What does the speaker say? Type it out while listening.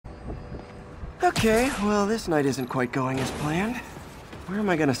Okay, well, this night isn't quite going as planned. Where am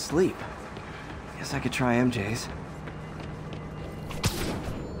I gonna sleep? Guess I could try MJ's.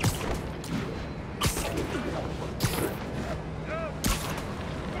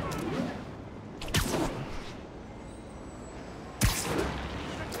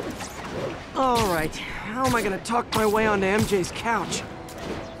 All right, how am I gonna talk my way onto MJ's couch?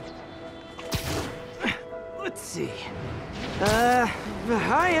 Let's see.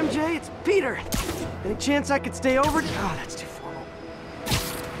 Hi, MJ, it's Peter. Any chance I could stay over? Oh, that's too formal.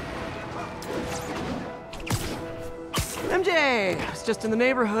 MJ! I was just in the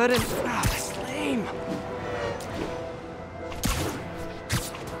neighborhood and... Oh, that's lame.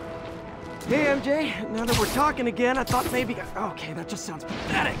 Hey, MJ, now that we're talking again, I thought maybe... Okay, that just sounds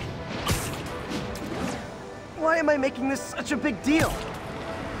pathetic. Why am I making this such a big deal?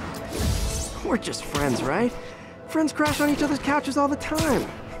 We're just friends, right? Friends crash on each other's couches all the time.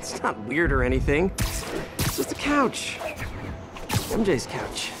 It's not weird or anything. It's just a couch. MJ's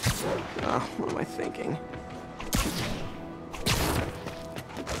couch. Oh, what am I thinking?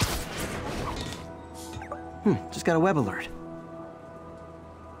 Just got a web alert.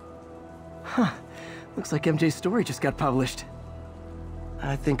 Huh. Looks like MJ's story just got published.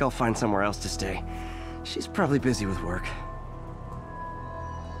 I think I'll find somewhere else to stay. She's probably busy with work.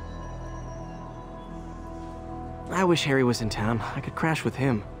 I wish Harry was in town. I could crash with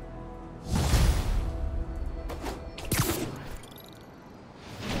him.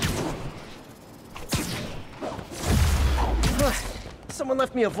 Someone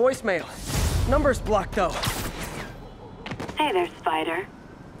left me a voicemail. Number's blocked, though. Hey there, Spider.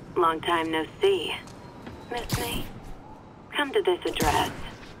 Long time no see. Miss me? Come to this address.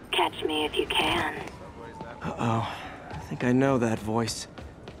 Catch me if you can. Uh-oh. I think I know that voice.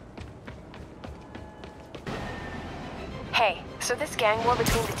 Hey, so this gang war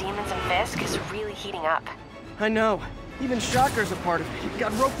between the demons and Fisk is really heating up. I know. Even Shocker's a part of it. He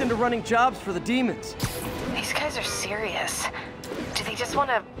got roped into running jobs for the demons. These guys are serious. Do they just want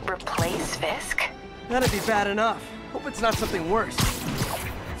to replace Fisk? That'd be bad enough. Hope it's not something worse.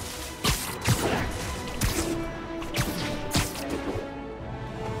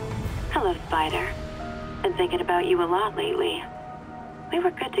 Hello, Spider. Been thinking about you a lot lately. We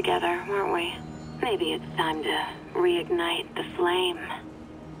were good together, weren't we? Maybe it's time to reignite the flame.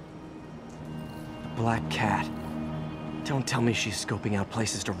 Black Cat. Don't tell me she's scoping out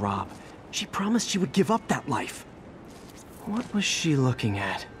places to rob. She promised she would give up that life. What was she looking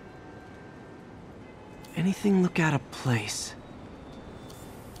at? Anything look out of place?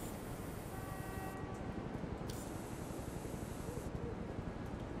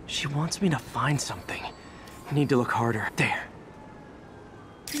 She wants me to find something. I need to look harder. There.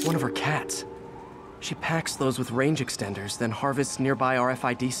 One of her cats. She packs those with range extenders, then harvests nearby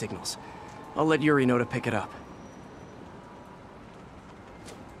RFID signals. I'll let Yuri know to pick it up.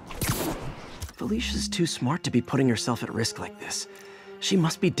 Felicia's too smart to be putting herself at risk like this. She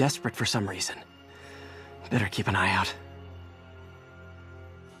must be desperate for some reason. Better keep an eye out.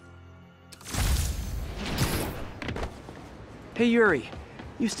 Hey, Yuri.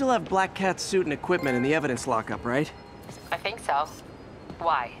 You still have Black Cat's suit and equipment in the evidence lockup, right? I think so.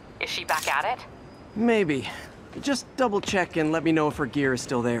 Why? Is she back at it? Maybe. Just double check and let me know if her gear is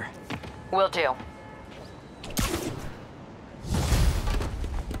still there. Will do.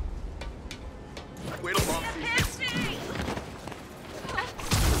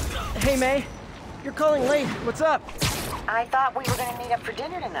 Hey, May. You're calling late. What's up? I thought we were gonna meet up for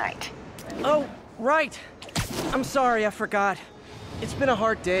dinner tonight. Oh, right. I'm sorry, I forgot. It's been a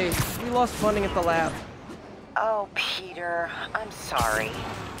hard day. We lost funding at the lab. Oh, Peter, I'm sorry.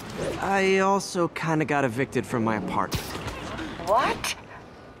 I also kinda got evicted from my apartment. What?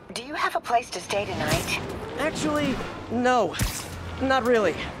 Do you have a place to stay tonight? Actually, no. Not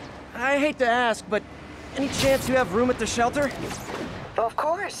really. I hate to ask, but any chance you have room at the shelter? Of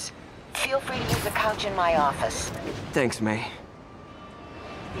course. Feel free to use the couch in my office. Thanks, May.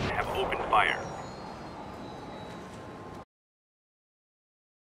 Have opened fire.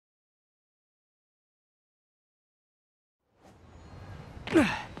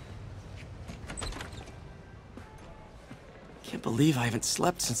 Can't believe I haven't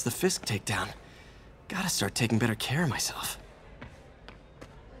slept since the Fisk takedown. Gotta start taking better care of myself.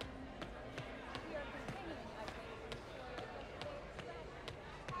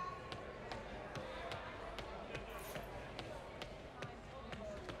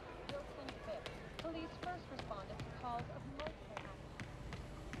 Police first responded to calls of multiple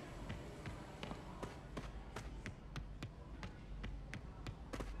accidents.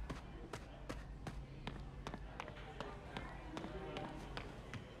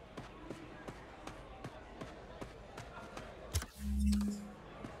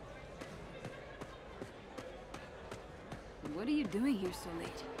 doing here so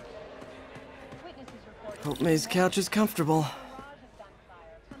late? Witnesses reported Hope May's couch is comfortable. a barrage of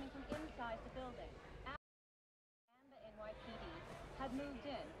gunfire coming from inside the building. And the NYPD had moved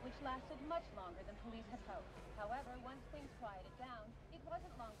in, which lasted much longer than police had hoped. However, once things quieted down, it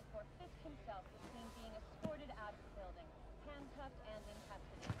wasn't long before Fisk himself was seen being escorted out of the building, handcuffed and in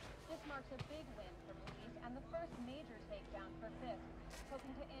custody. This marks a big win for police and the first major takedown for Fisk,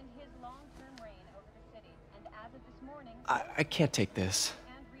 hoping to end his long-term reign over the city. And as of this morning, I can't take this.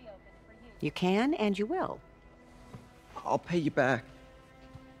 and reopened for use. You can and you will. I'll pay you back.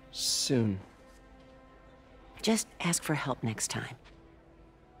 Soon. Just ask for help next time.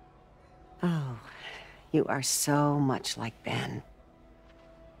 Oh, you are so much like Ben.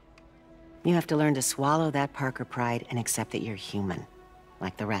 You have to learn to swallow that Parker pride and accept that you're human,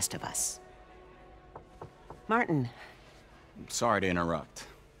 like the rest of us. Martin, Sorry to interrupt.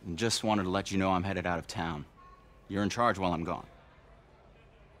 Just wanted to let you know I'm headed out of town. You're in charge while I'm gone.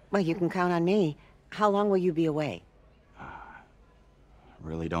 well, you can count on me. How long will you be away?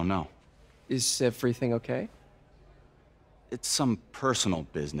 Really don't know. Is everything okay? It's some personal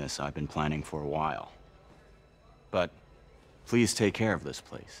business I've been planning for a while. But please take care of this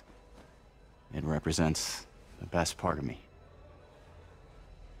place. It represents the best part of me.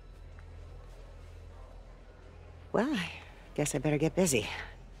 Well, I guess I better get busy.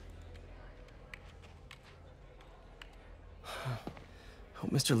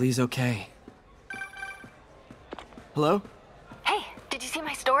 Hope Mr. Lee's okay. Hello? Hey, did you see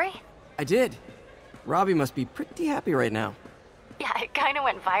my story? I did. Robbie must be pretty happy right now. Yeah, it kind of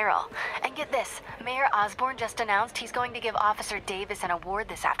went viral. And get this, Mayor Osborne just announced he's going to give Officer Davis an award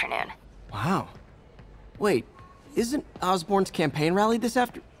this afternoon. Wow. Wait, isn't Osborne's campaign rally this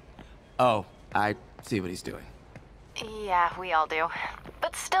after? Oh, I see what he's doing. Yeah, we all do.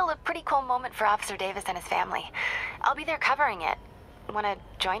 But still a pretty cool moment for Officer Davis and his family. I'll be there covering it. Wanna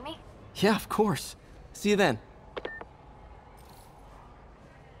join me? Yeah, of course. See you then.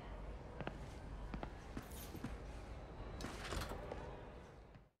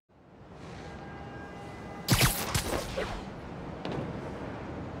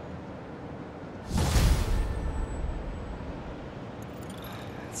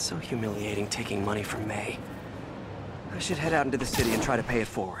 It's so humiliating taking money from May. I should head out into the city and try to pay it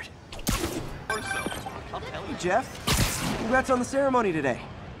forward. Hey, Jeff. Congrats on the ceremony today.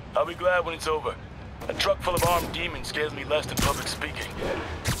 I'll be glad when it's over. A truck full of armed demons scares me less than public speaking.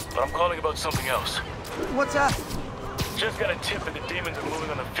 But I'm calling about something else. What's up? Just got a tip that the demons are moving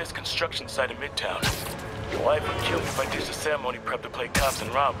on the Fisk construction site in Midtown. Your wife would kill me if I ditched the ceremony prep to play cops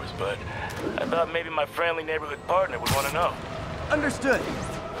and robbers, but I thought maybe my friendly neighborhood partner would want to know. Understood.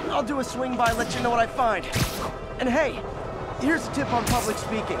 I'll do a swing by, let you know what I find. And hey, here's a tip on public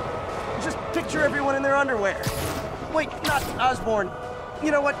speaking. Just picture everyone in their underwear. Wait, not Osborne.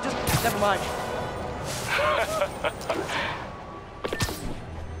 You know what? Just never mind.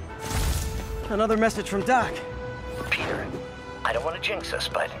 Another message from Doc. Peter, I don't want to jinx us,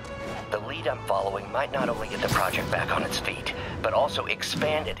 but the lead I'm following might not only get the project back on its feet, but also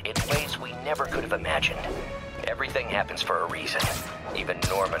expand it in ways we never could have imagined. Everything happens for a reason, even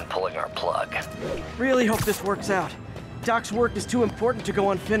Norman pulling our plug. Really hope this works out. Doc's work is too important to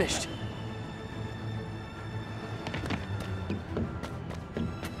go unfinished.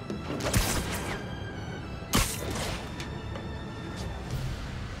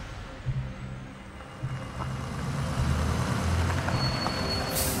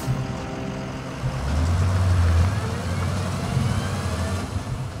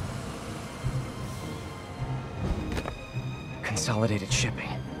 Consolidated shipping.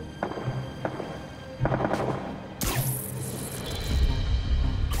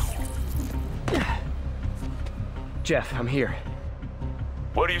 Jeff, I'm here.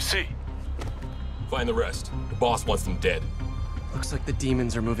 What do you see? Find the rest. The boss wants them dead. Looks like the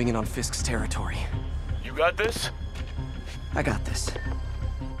demons are moving in on Fisk's territory. You got this? I got this.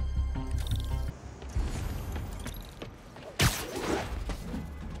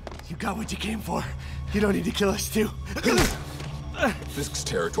 You got what you came for. You don't need to kill us too. Fisk's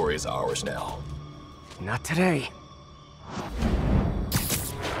territory is ours now. Not today.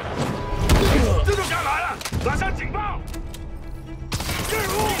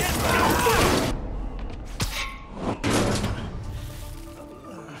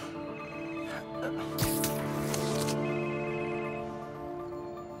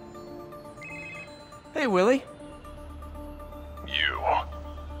 Hey, Willie. You.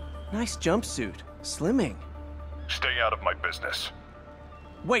 Nice jumpsuit. Slimming. Stay out of my business.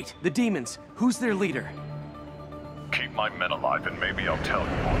 Wait, the demons. Who's their leader? Keep my men alive and maybe I'll tell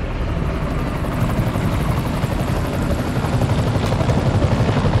you.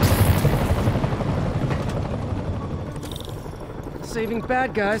 saving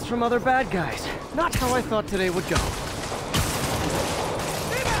bad guys from other bad guys. Not how I thought today would go.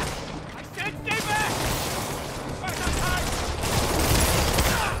 Stay back! I said stay back!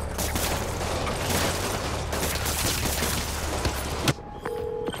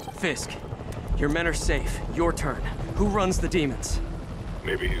 Fisk, your men are safe. Your turn. Who runs the demons?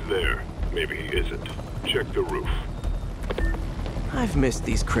 Maybe he's there. Maybe he isn't. Check the roof. I've missed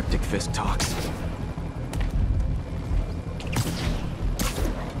these cryptic Fisk talks.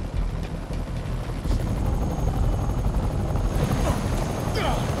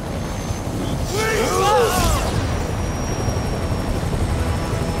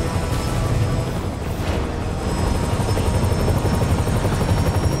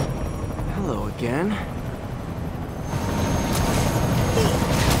 Hello again.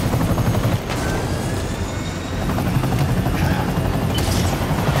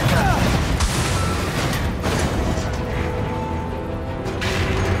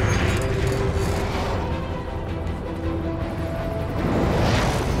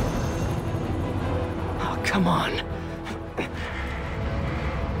 Come on.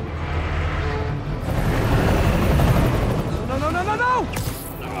 No!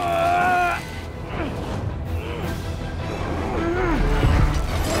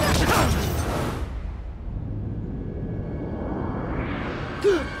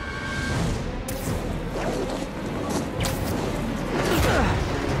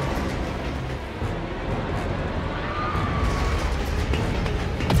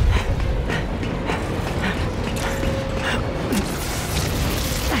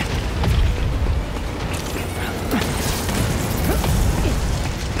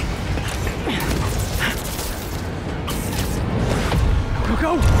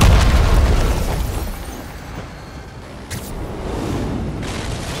 Go!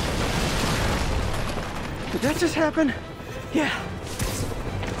 Did that just happen? Yeah.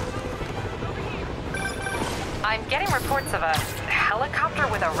 I'm getting reports of a helicopter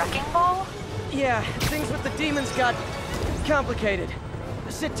with a wrecking ball? Yeah, things with the demons got complicated.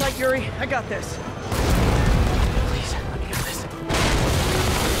 Sit tight, Yuri. I got this. Please, let me get this.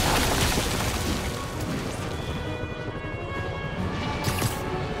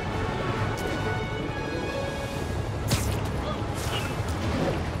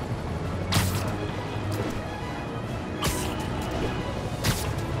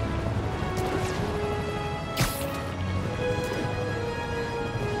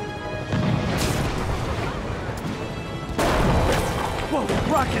 Whoa,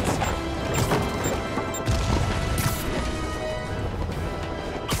 rockets!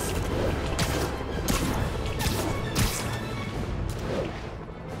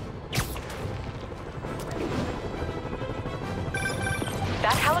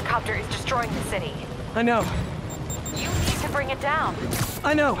 That helicopter is destroying the city. I know. You need to bring it down.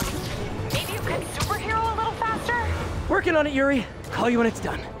 I know. Maybe you could superhero a little faster? Working on it, Yuri. Call you when it's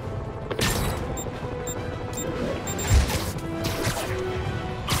done.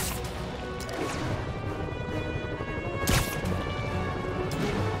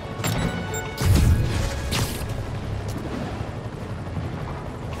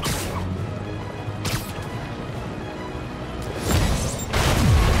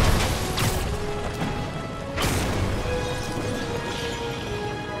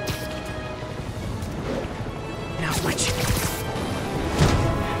 Now switch.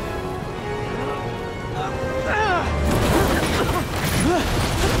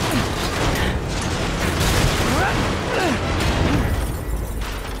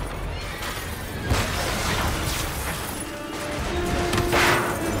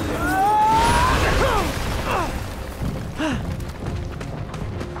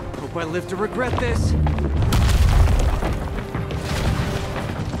 Hope I live to regret this.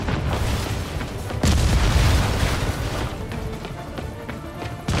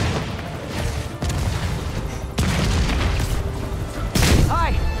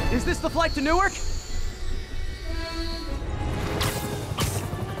 Hi, is this the flight to Newark?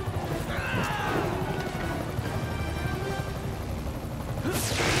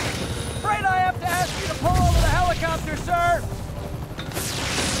 Afraid I have to ask you to pull over the helicopter, sir.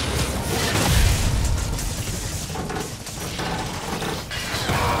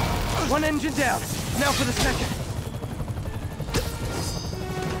 One engine down. Now for the second.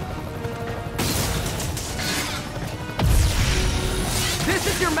 This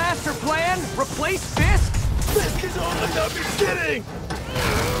is your master plan? Replace Fisk? Fisk is only not beginning!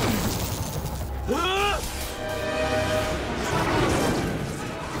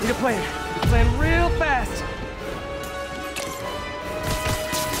 Need a plan. Plan real fast.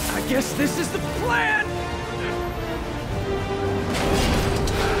 I guess this is the plan!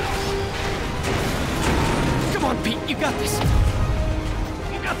 You got this.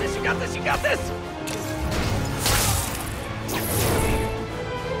 You got this, you got this, you got this!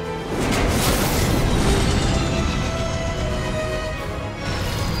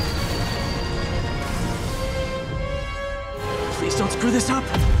 Please don't screw this up.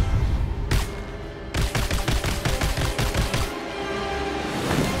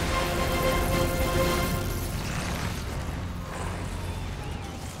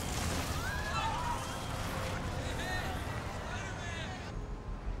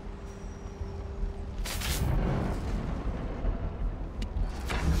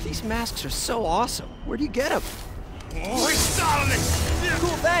 These masks are so awesome. Where do you get them?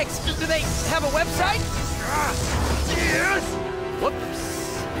 Cool, thanks. Do they have a website? Yes!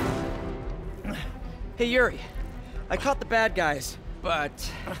 Whoops. Hey, Yuri. I caught the bad guys, but...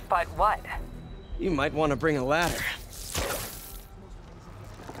 But what? You might want to bring a ladder.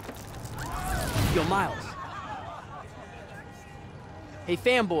 Yo, Miles. Hey,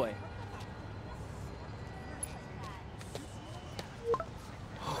 fanboy.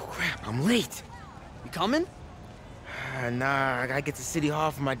 Oh, crap, I'm late. You coming? Nah, I gotta get to City Hall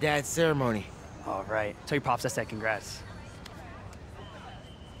for my dad's ceremony. All right. Tell your pops I said congrats.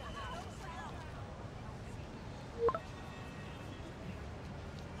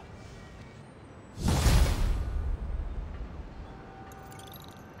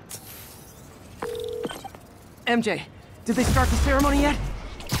 MJ, did they start the ceremony yet?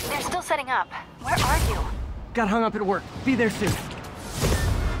 They're still setting up. Where are you? Got hung up at work. Be there soon.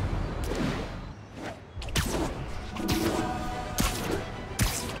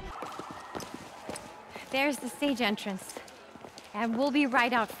 There's the stage entrance. And we'll be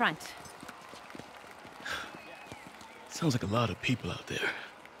right out front. Sounds like a lot of people out there.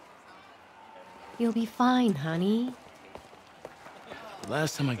 You'll be fine, honey. The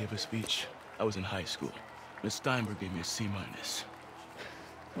last time I gave a speech, I was in high school. Miss Steinberg gave me a C-.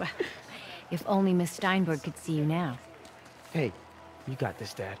 Well, if only Miss Steinberg could see you now. Hey, you got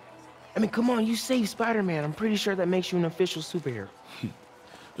this, Dad. I mean, come on, you saved Spider-Man. I'm pretty sure that makes you an official superhero.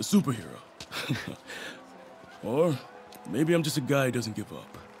 A superhero. Or maybe I'm just a guy who doesn't give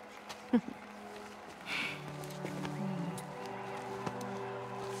up. Come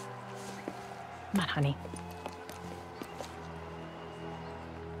on, honey.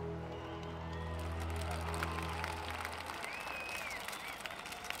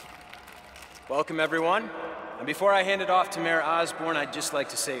 Welcome, everyone. And before I hand it off to Mayor Osborne, I'd just like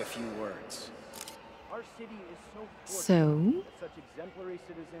to say a few words. So?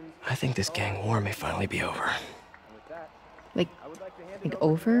 I think this gang war may finally be over. Like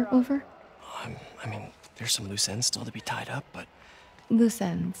over? I mean, there's some loose ends still to be tied up, but... Loose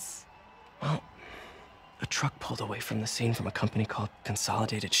ends. Well, a truck pulled away from the scene from a company called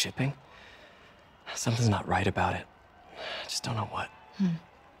Consolidated Shipping. Something's not right about it. I just don't know what.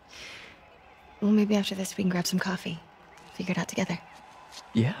 Well, maybe after this we can grab some coffee. Figure it out together.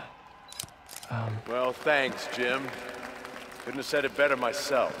 Yeah. Well, thanks, Jim. Couldn't have said it better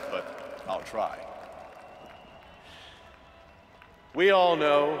myself, but I'll try. We all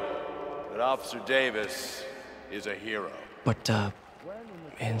know that Officer Davis is a hero. But,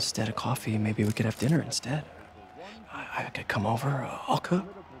 instead of coffee, maybe we could have dinner instead. I could come over, I'll cook.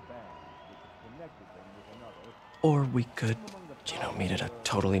 Or we could, meet at a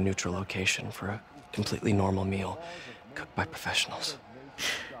totally neutral location for a completely normal meal, cooked by professionals.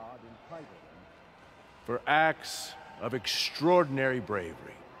 For acts of extraordinary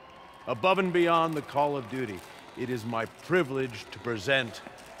bravery, above and beyond the call of duty, it is my privilege to present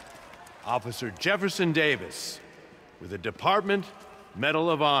Officer Jefferson Davis with the Department Medal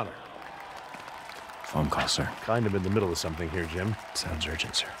of Honor. Phone call, sir. Kind of in the middle of something here, Jim. Sounds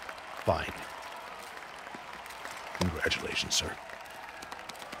urgent, sir. Fine. Congratulations, sir.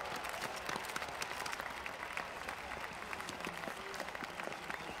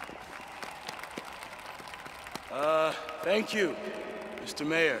 Thank you, Mr.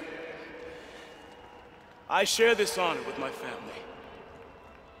 Mayor. I share this honor with my family.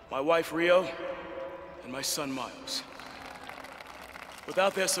 My wife, Rio, and my son, Miles.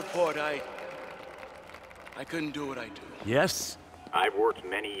 Without their support, I couldn't do what I do. Yes? I've worked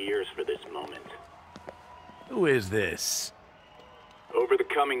many years for this moment. Who is this? Over the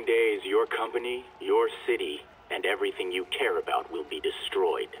coming days, your company, your city, and everything you care about will be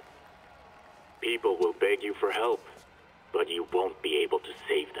destroyed. People will beg you for help, but you won't be able to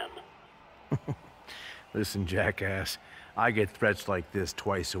save them. Listen, jackass, I get threats like this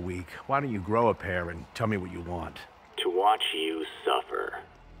twice a week. Why don't you grow a pair and tell me what you want? To watch you suffer.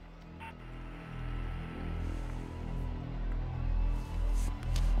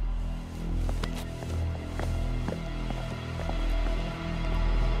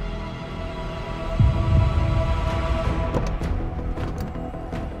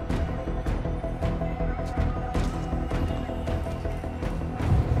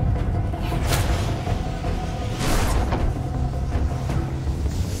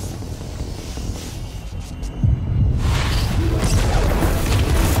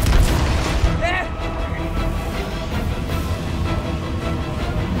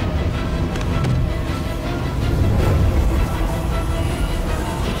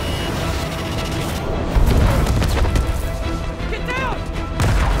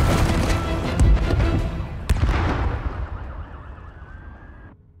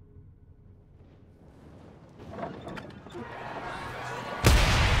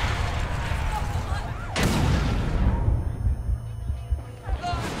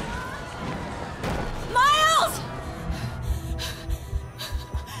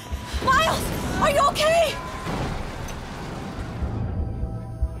 Miles! Are you okay?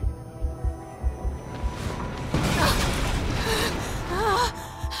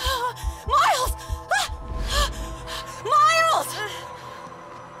 Miles! Miles!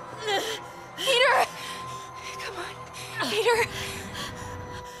 Peter! Come on, Peter.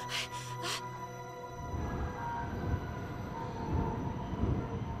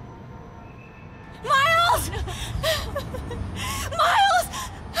 Miles! Miles!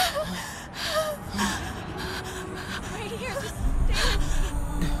 Right here, just stay.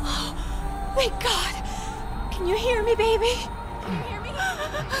 Oh, thank God. Can you hear me, baby? Can you hear me?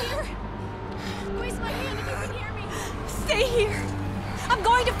 Here. Squeeze my hand if you can hear me. Stay here. I'm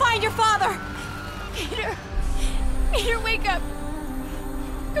going to find your father. Peter. Peter, wake up.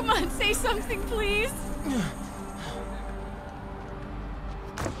 Come on, say something, please.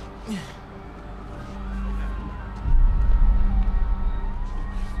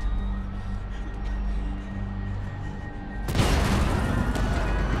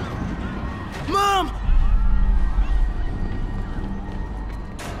 Mom!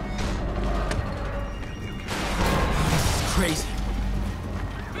 This is crazy.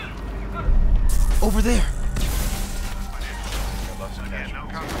 Over there.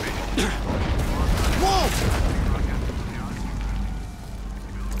 Whoa!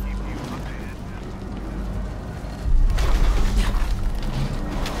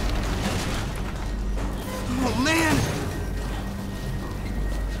 Oh, man!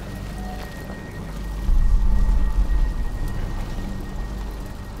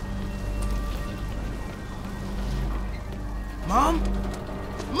 Mom?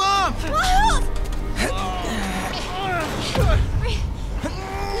 Mom! Miles!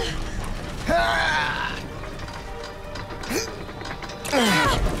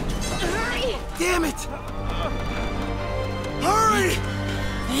 Hurry! Damn it! Hurry!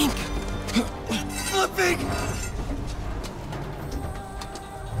 Think. Flipping!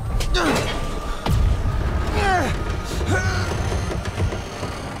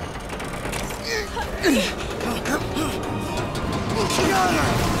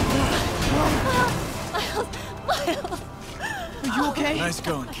 Miles! Are you okay? Nice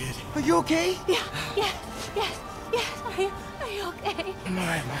going, kid. Are you okay? Yeah, yes. Are you okay? I'm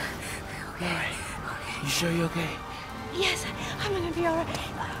alright, Mom. I'm alright. You sure you're okay? Yes, I'm gonna be alright.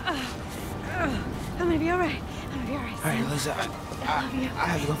 I'm gonna be alright. Alright, Lisa, I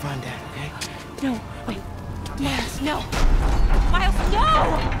have to go find Dad, okay? No, wait. Miles, no. Miles,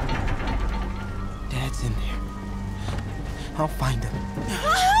 no! Dad's in there. I'll find him.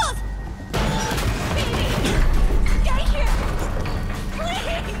 Miles! Baby! Stay here!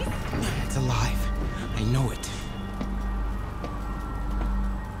 Please! It's alive. I know it.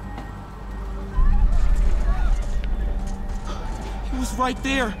 He was right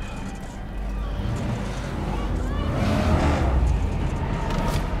there.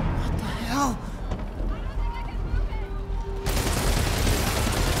 What the hell?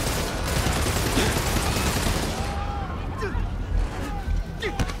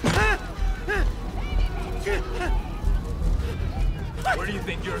 Where do you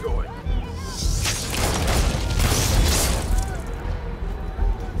think you're going?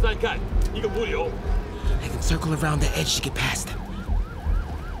 I can circle around the edge to get past them.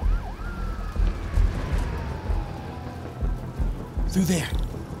 Through there.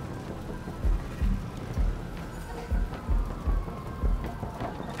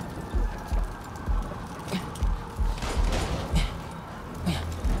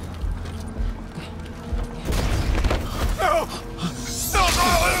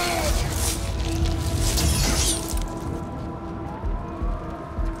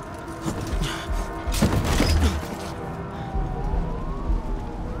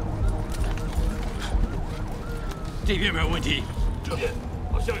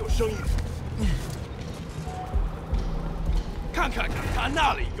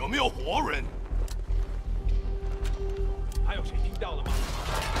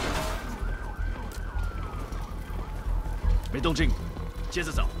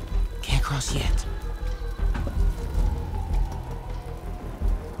 Can't cross yet.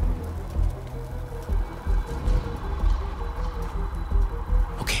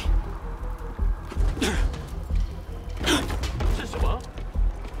 Okay.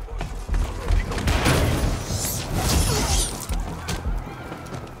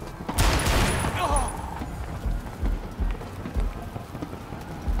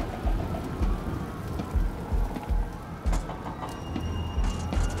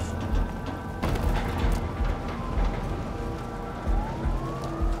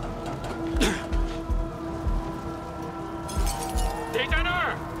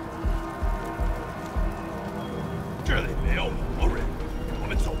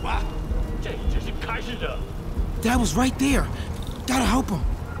 Dad was right there. Gotta help him.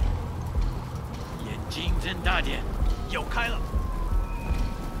 眼睛睁大点，有开了。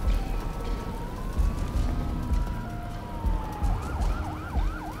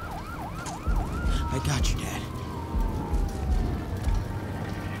 I got you, Dad.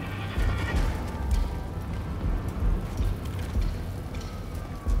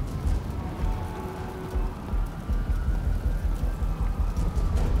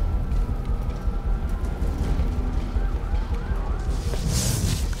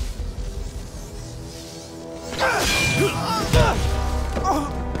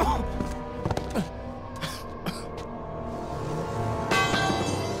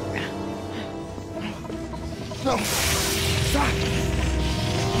 No. Stop.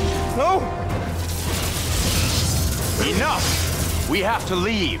 No. Enough. We have to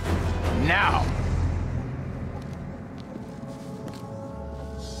leave. Now.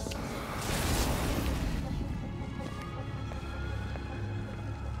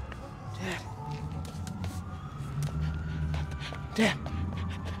 Dad.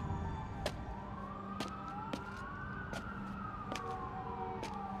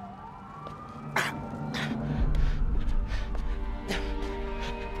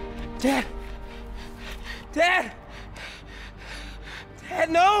 Dad! Dad!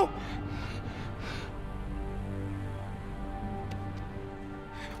 Dad, no!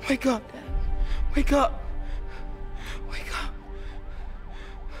 Wake up, Dad. Wake up. Wake up.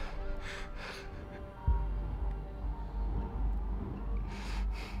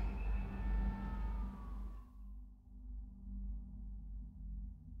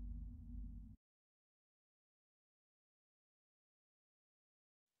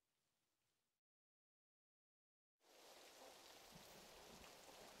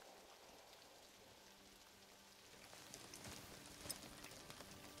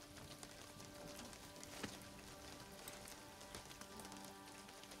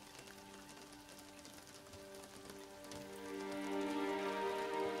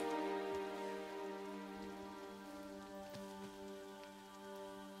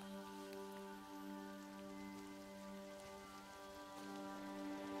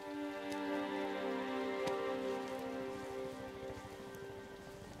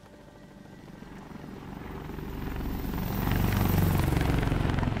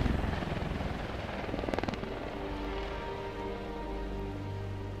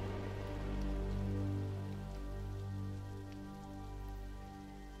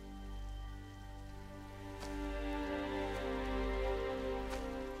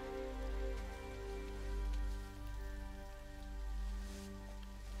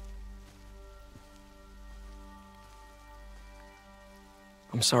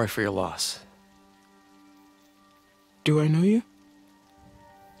 I'm sorry for your loss. Do I know you?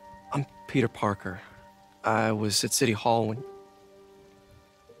 I'm Peter Parker. I was at City Hall when...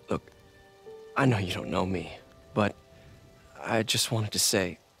 Look, I know you don't know me, but I just wanted to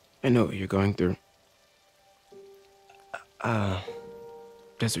say... I know what you're going through.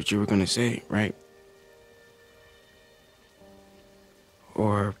 That's what you were gonna say, right?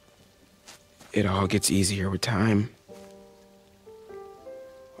 Or it all gets easier with time.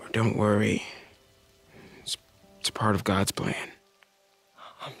 Or don't worry. It's part of God's plan.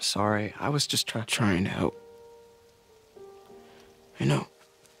 I'm sorry. I was just trying to help. I know.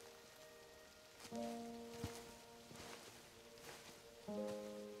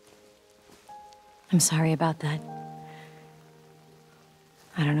 I'm sorry about that.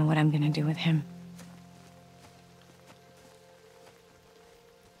 I don't know what I'm gonna do with him.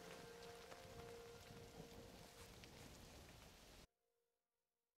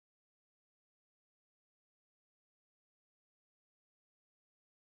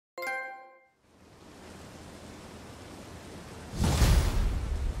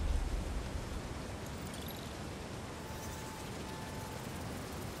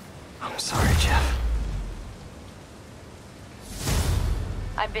 I'm sorry, Jeff.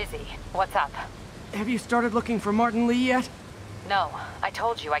 I'm busy. What's up? Have you started looking for Martin Lee yet? No. I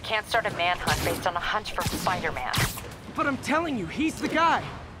told you I can't start a manhunt based on a hunch for Spider-Man. But I'm telling you, he's the guy.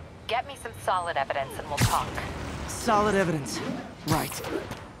 Get me some solid evidence and we'll talk. Solid evidence. Right.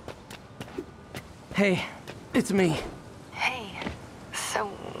 Hey, it's me. Hey, so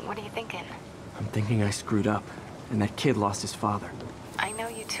what are you thinking? I'm thinking I screwed up, and that kid lost his father. I know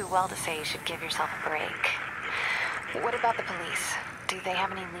you too well to say you should give yourself a break. What about the police? Do they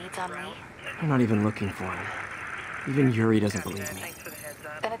have any leads on Lee? I'm not even looking for him. Even Yuri doesn't believe me.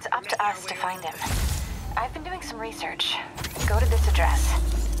 Then it's up to us to find him. I've been doing some research. Go to this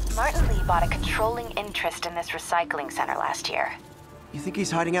address. Martin Lee bought a controlling interest in this recycling center last year. You think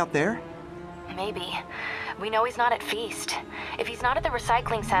he's hiding out there? Maybe. We know he's not at Feast. If he's not at the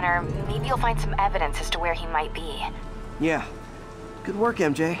recycling center, maybe you'll find some evidence as to where he might be. Yeah. Good work,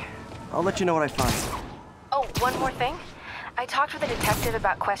 MJ. I'll let you know what I find. Oh, one more thing. I talked with a detective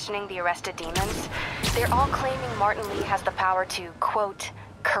about questioning the arrested demons. They're all claiming Martin Lee has the power to, quote,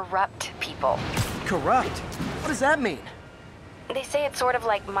 corrupt people. Corrupt? What does that mean? They say it's sort of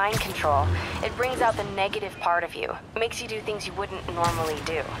like mind control. It brings out the negative part of you. Makes you do things you wouldn't normally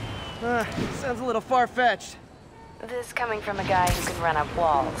do. Sounds a little far-fetched. This coming from a guy who can run up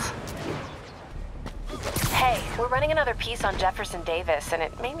walls. Hey, we're running another piece on Jefferson Davis, and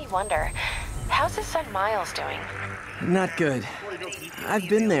it made me wonder, how's his son Miles doing? Not good. I've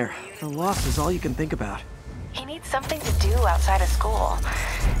been there. The loss is all you can think about. He needs something to do outside of school.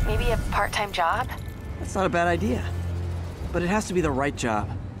 Maybe a part-time job? That's not a bad idea. But it has to be the right job.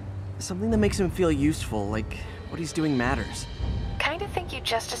 Something that makes him feel useful, like what he's doing matters. Kinda think you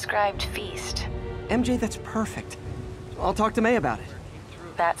just described Feast. MJ, that's perfect. I'll talk to May about it.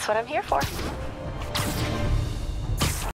 That's what I'm here for.